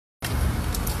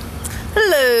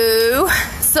Hello.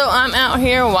 So I'm out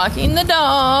here walking the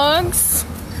dogs,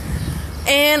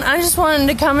 and I just wanted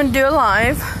to come and do a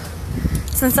live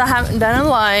since I haven't done a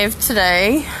live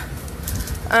today.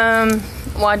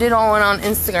 Well, I did one on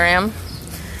Instagram,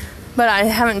 but I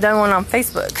haven't done one on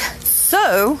Facebook.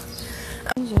 So,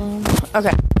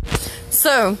 okay.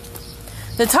 So,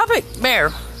 the topic,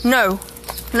 the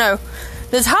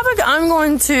topic I'm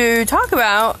going to talk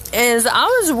about is I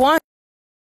was wondering,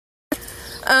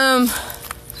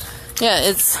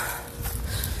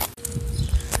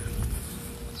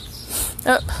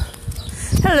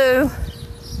 hello.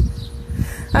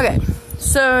 Okay,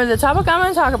 so the topic I'm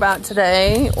going to talk about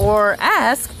today, or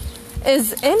ask,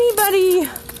 is anybody,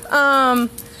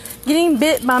 getting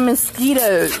bit by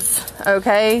mosquitoes?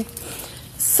 Okay,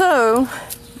 so,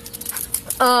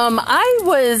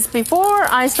 before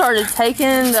I started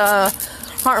taking the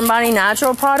Heart and Body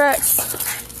natural products,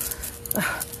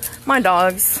 my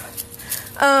dogs,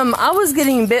 I was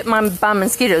getting bit by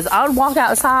mosquitoes. I would walk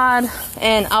outside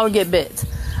and I would get bit.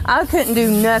 I couldn't do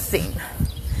nothing.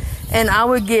 And I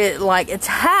would get,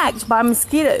 attacked by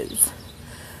mosquitoes.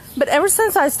 But ever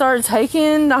since I started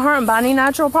taking the Heart and Body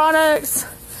natural products,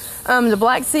 the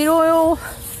black seed oil,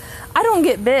 I don't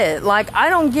get bit.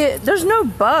 There's no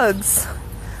bugs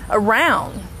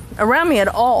around me at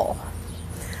all.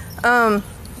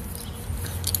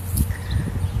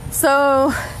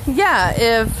 So, yeah,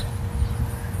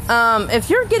 if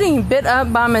you're getting bit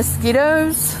up by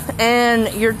mosquitoes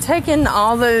and you're taking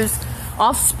all those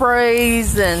off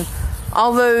sprays and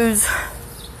all those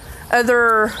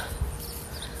other,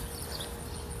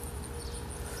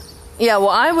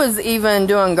 I was even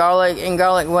doing garlic, and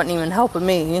garlic wasn't even helping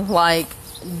me.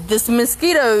 This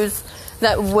mosquitoes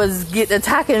that was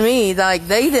attacking me, they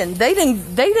didn't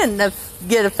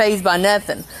get phased by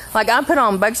nothing. I put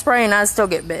on bug spray and I still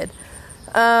get bit.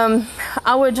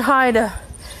 I would try to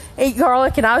eat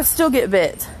garlic and I would still get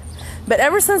bit. But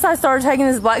ever since I started taking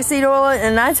this black seed oil,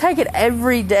 and I take it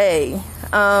every day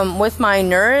with my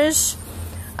Nourish,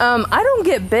 I don't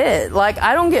get bit.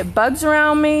 I don't get bugs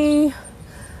around me.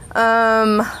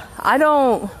 I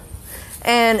don't.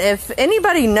 And if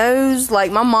anybody knows,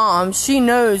 my mom, she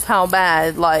knows how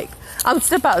bad, I would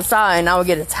step outside and I would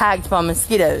get attacked by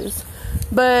mosquitoes.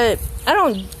 But I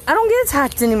don't get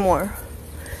attacked anymore.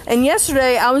 And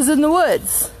yesterday I was in the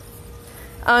woods.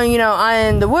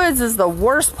 The woods is the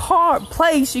worst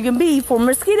place you can be for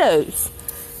mosquitoes.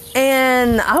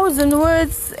 And I was in the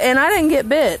woods and I didn't get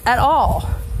bit at all.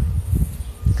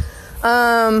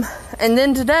 And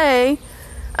then today,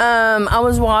 I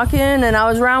was walking and I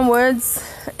was around woods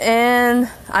and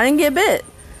I didn't get bit.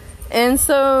 And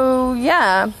so,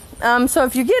 so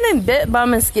if you're getting bit by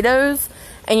mosquitoes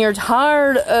and you're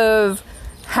tired of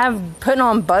putting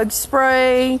on bug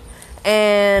spray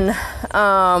and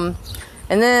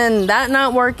then that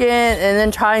not working, and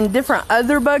then trying different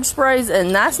other bug sprays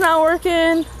and that's not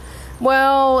working,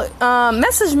 well,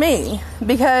 message me,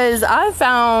 because I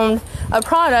found a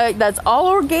product that's all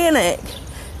organic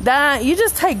that you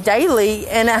just take daily,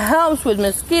 and it helps with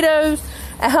mosquitoes.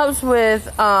 It helps with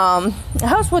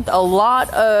a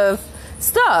lot of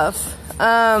stuff.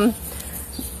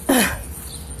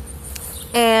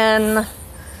 And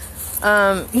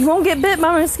you won't get bit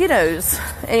by mosquitoes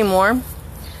anymore.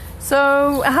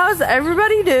 So, how's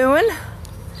everybody doing?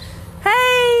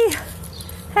 Hey!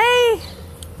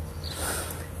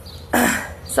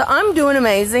 So, I'm doing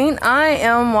amazing. I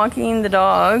am walking the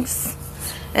dogs.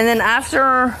 And then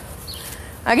after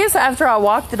I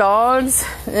walk the dogs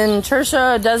and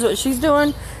Trisha does what she's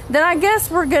doing, then I guess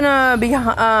we're gonna be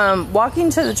walking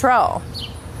to the trail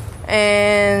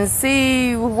and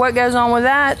see what goes on with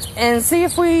that, and see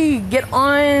if we get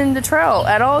on the trail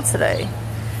at all today.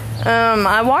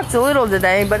 I walked a little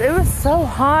today, but it was so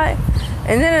hot,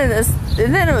 and then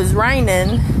it was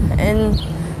raining, and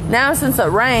now since it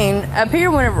rained, up here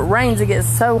whenever it rains it gets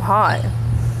so hot.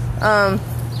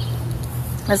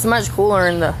 It's much cooler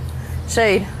in the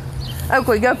shade.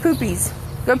 Oakley, go poopies.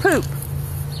 Go poop.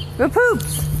 Go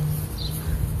poops.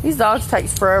 These dogs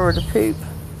takes forever to poop.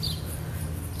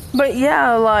 But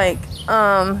yeah,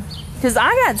 cause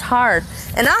I got tired.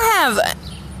 And I have,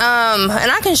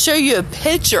 and I can show you a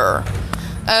picture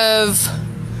of,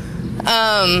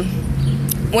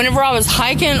 whenever I was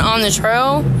hiking on the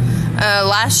trail,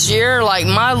 last year,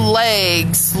 my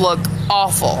legs look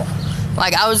awful.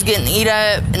 I was getting eat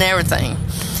up and everything.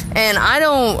 And I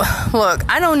don't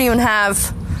even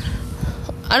have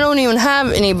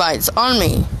any bites on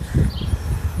me.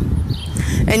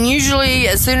 And usually,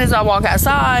 as soon as I walk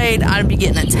outside, I'd be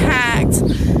getting attacked.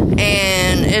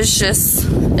 And it's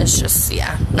just,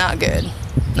 yeah, not good.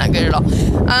 not good at all.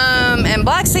 And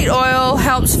black seed oil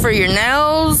helps for your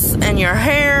nails and your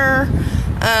hair.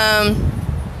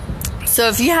 So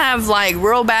if you have like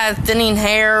real bad thinning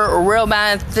hair or real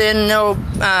bad thin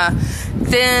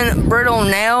brittle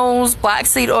nails, black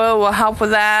seed oil will help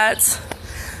with that.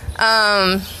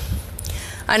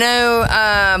 I know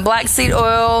black seed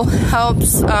oil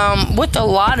helps with a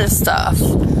lot of stuff.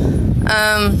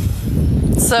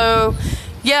 So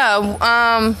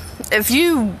yeah, if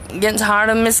you get tired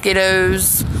of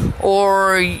mosquitoes,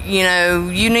 or you know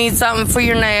you need something for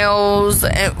your nails,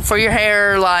 for your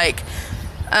hair, like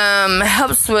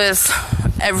helps with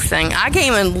everything. I can't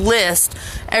even list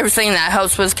everything that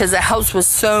helps with, because it helps with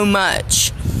so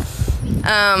much.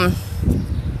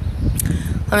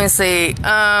 Let me see.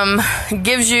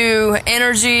 Gives you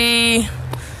energy.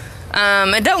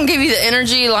 It don't give you the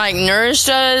energy like Nourish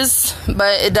does,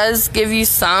 but it does give you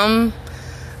some.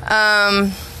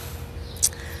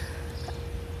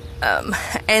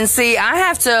 And see, I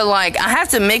have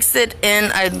to mix it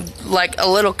in a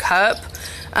little cup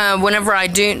whenever I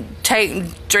drink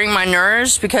my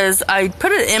Nourish, because I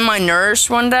put it in my Nourish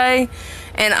one day,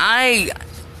 and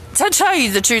to tell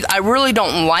you the truth, I really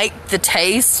don't like the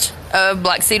taste of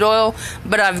black seed oil,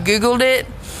 but I've Googled it,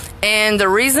 and the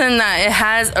reason that it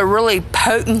has a really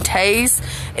potent taste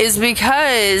is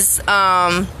because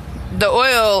the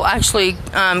oil actually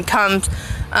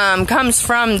comes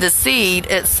from the seed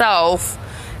itself,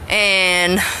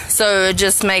 and so it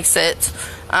just makes it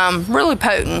really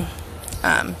potent.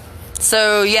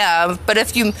 So yeah, but I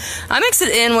mix it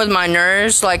in with my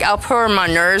Nourish, like I'll pour my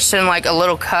Nourish in like a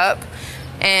little cup,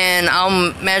 and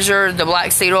I'll measure the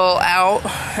black seed oil out,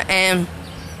 and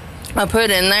I put it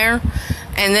in there,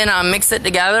 and then I mix it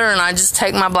together, and I just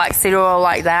take my black seed oil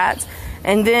like that,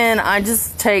 and then I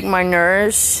just take my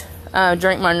Nourish,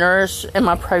 drink my Nourish and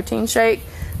my protein shake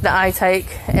that I take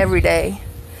every day.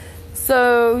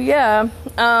 So yeah,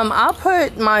 I'll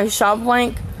put my shop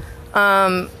link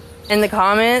in the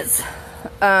comments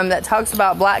that talks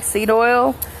about black seed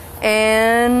oil,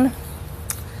 and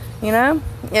you know,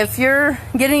 if you're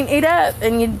getting eat up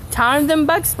and you tired of them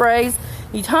bug sprays,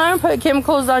 you tired of putting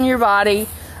chemicals on your body,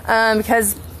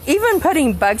 because even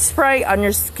putting bug spray on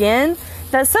your skin,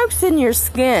 that soaks in your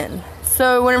skin.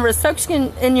 So whenever it soaks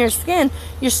in your skin,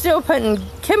 you're still putting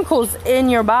chemicals in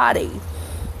your body.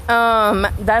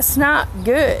 That's not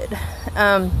good.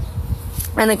 And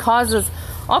it causes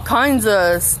all kinds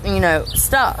of, you know,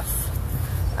 stuff.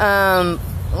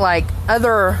 Like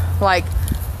other, like,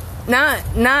 not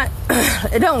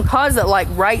it don't cause it like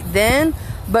right then,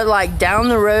 but like down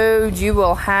the road you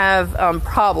will have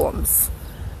problems.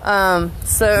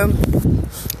 So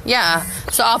yeah,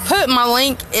 so I'll put my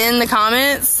link in the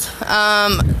comments,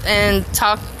 and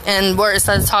where it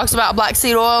talks about black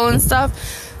seed oil and stuff.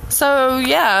 So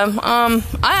yeah,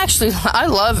 I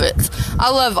love it.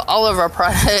 I love all of our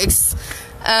products.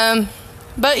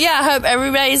 But yeah, I hope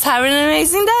everybody's having an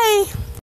amazing day.